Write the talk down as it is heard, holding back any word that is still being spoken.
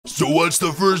So what's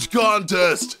the first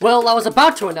contest? Well, I was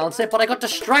about to announce it, but I got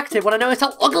distracted when I noticed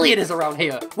how ugly it is around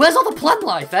here. Where's all the plant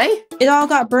life, eh? It all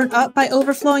got burnt up by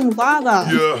overflowing lava.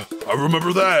 Yeah, I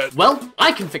remember that. Well,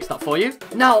 I can fix that for you.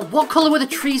 Now, what color were the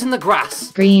trees and the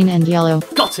grass? Green and yellow.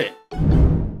 Got it.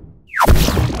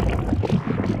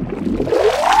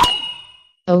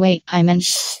 Oh wait, I meant...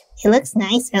 It looks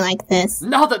nicer like this.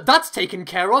 Now that that's taken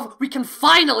care of, we can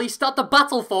finally start the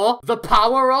battle for the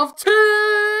power of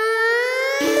two!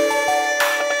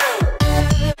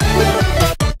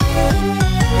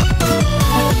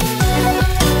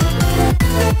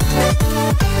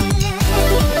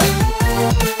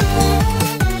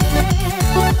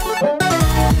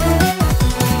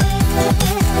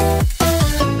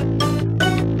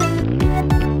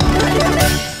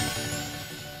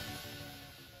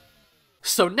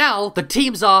 So now, the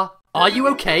teams are you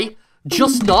okay?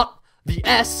 Just Not, the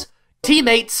S,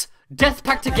 Teammates, Death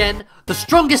Pact Again, the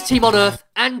Strongest Team on Earth,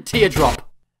 and Teardrop.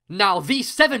 Now, these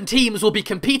 7 teams will be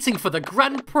competing for the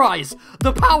grand prize,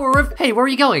 the power of... Hey, where are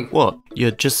you going? What?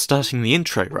 You're just starting the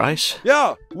intro, right?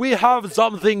 Yeah, we have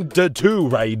something to do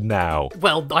right now.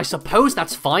 Well, I suppose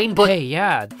that's fine, but... Hey,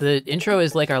 yeah, the intro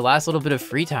is like our last little bit of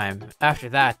free time. After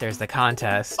that, there's the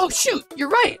contest. Oh shoot, you're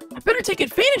right. I better take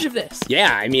advantage of this.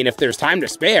 Yeah, I mean, if there's time to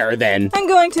spare, then... I'm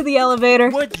going to the elevator.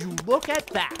 Would you look at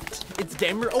that? It's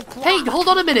damn near o'clock. Hey, hold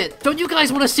on a minute. Don't you guys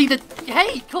want to see the...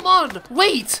 Hey, come on.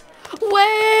 Wait. Wait!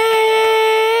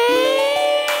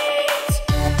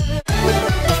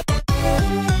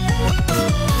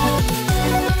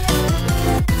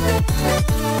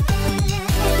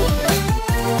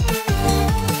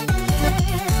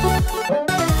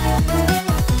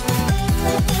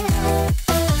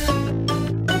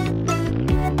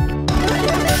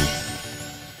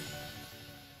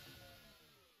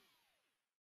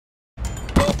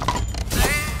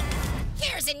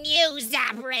 Here's a new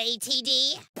Zapray,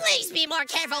 TD. Please be more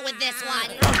careful with this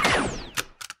one.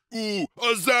 Ooh,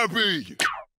 a zappy!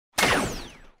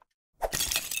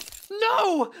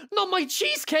 No! Not my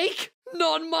cheesecake!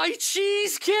 Not my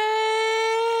cheesecake!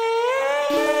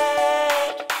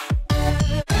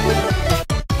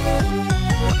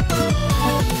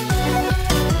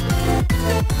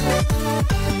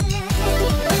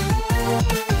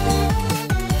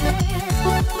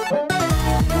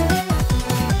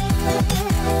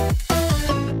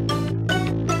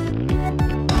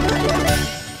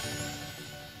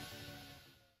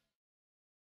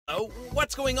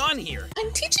 What's going on here?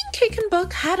 I'm teaching Cake and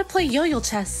Book how to play yo-yo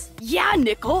chess. Yeah,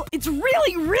 Nickel, it's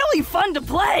really fun to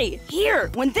play. Here,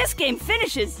 when this game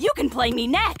finishes, you can play me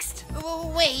next.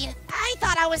 Wait, I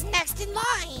thought I was next in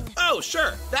line. Oh,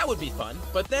 sure, that would be fun.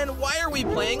 But then why are we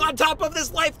playing on top of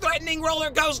this life-threatening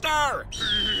roller coaster?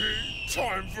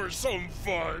 Time for some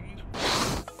fun.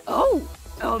 Oh,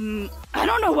 I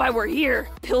don't know why we're here.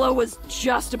 Pillow was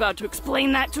just about to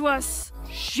explain that to us.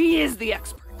 She is the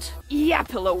expert. Yeah,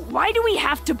 Pillow, why do we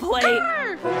have to play?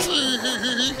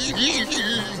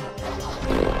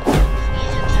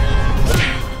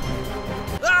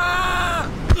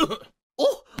 Ah!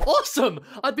 Oh, awesome!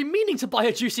 I'd been meaning to buy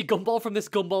a juicy gumball from this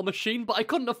gumball machine, but I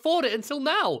couldn't afford it until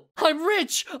now. I'm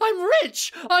rich! I'm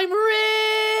rich! I'm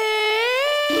rich!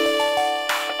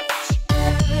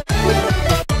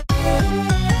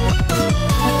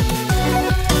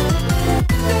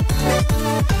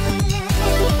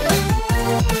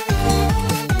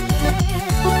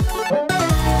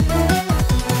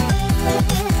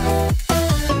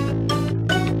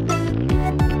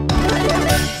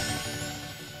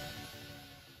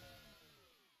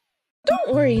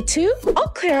 Don't worry, Two. I'll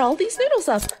clear all these noodles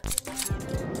up.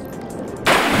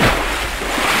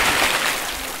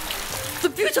 The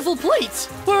beautiful plates!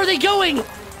 Where are they going?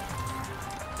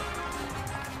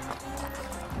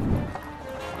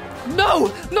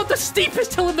 No! Not the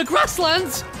steepest hill in the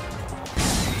grasslands!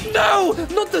 No!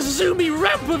 Not the zoomy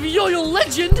ramp of Yo-Yo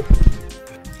Legend!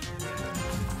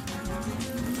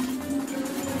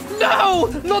 No!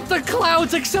 Not the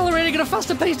clouds accelerating at a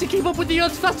faster pace to keep up with the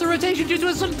Earth's faster rotation due to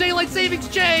a sudden daylight savings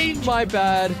change! My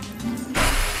bad.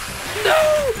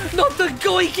 No! Not the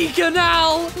Goiki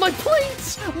Canal! My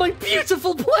plates! My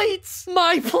beautiful plates!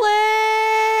 My plates!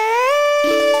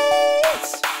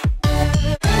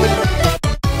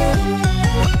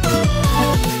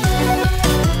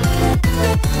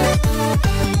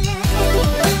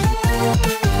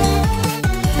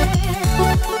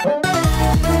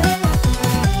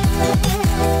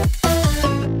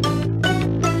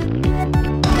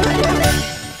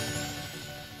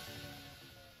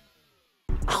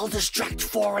 I'll distract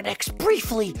Foreign X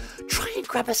briefly. Try and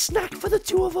grab a snack for the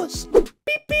two of us. Beep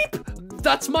beep.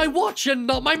 That's my watch and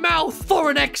not my mouth.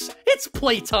 Foreign X, it's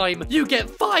playtime. You get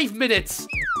 5 minutes.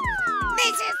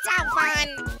 This is so fun!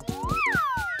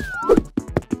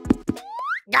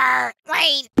 Grr,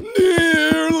 wait!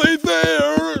 Nearly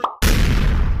there!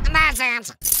 That's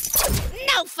it!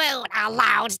 No food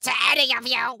allowed to any of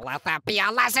you! Let that be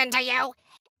a lesson to you!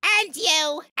 And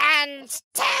you! And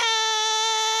to...